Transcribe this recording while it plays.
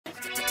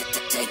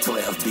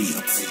J12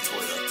 Beats.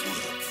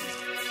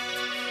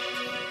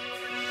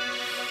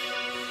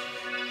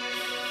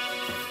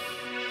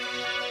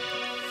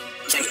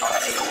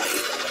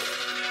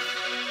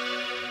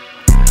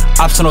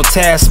 Optional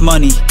task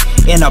money,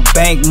 in a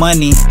bank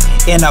money,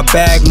 in a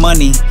bag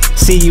money.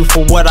 See you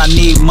for what I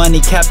need,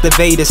 money,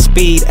 captivated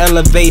speed,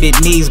 elevated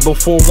needs.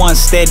 Before one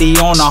steady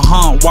on a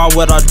hunt, why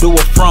would I do it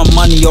from?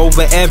 Money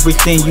over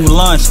everything, you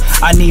lunch,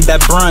 I need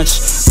that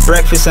brunch,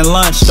 breakfast and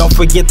lunch. Don't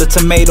forget the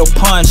tomato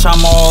punch,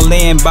 I'm all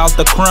in, bout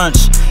the crunch.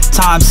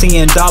 Time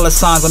seeing dollar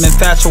signs, I'm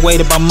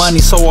infatuated by money,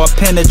 so I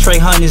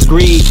penetrate honey's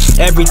greed.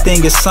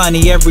 Everything is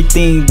sunny,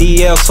 everything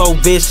DL so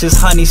vicious.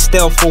 Honey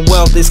stealth for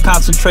wealth is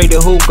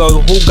concentrated. Who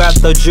got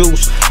the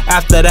juice?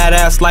 After that,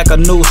 ass like a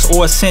noose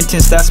or a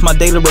sentence. That's my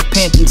daily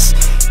repentance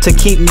to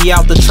keep me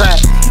out the trap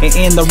and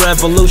end the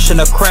revolution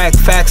of crack.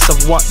 Facts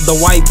of what the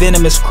white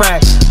venomous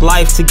crack.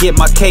 Life to get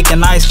my cake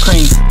and ice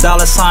cream.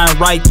 Dollar sign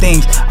right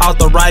things out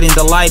the writing,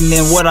 delighting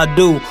in what I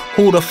do.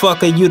 Who the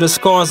fuck are you? The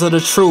scars of the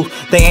truth.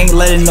 They ain't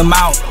letting them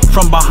out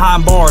from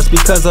behind bars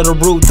because of the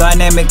root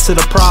dynamic to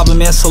the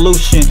problem and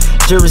solution.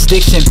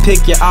 Jurisdiction,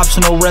 pick your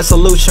optional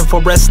resolution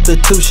for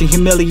restitution.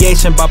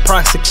 Humiliation by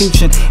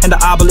prosecution and the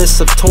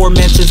obelisk of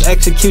tormentors,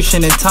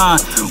 execution in time.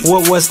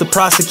 What was the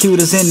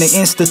prosecutors in the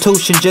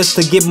institution just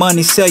to get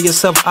money? Sell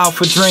yourself out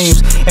for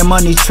dreams and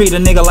money. Treat a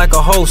nigga like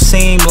a hoe.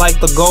 Seem like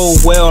the gold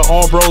well,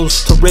 all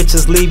roads to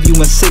riches leave you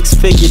in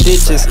six-figure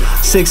ditches.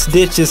 6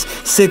 ditches,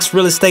 6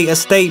 real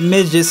estate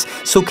midgets.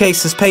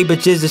 Suitcases, paper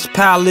digits,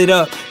 pile it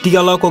up. Do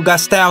your local got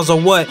styles or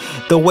what?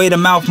 The way to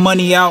mouth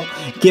money out,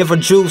 give her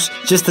juice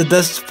just to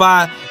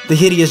justify the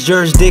hideous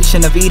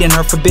jurisdiction of eating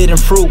her forbidden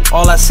fruit.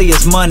 All I see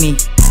is money.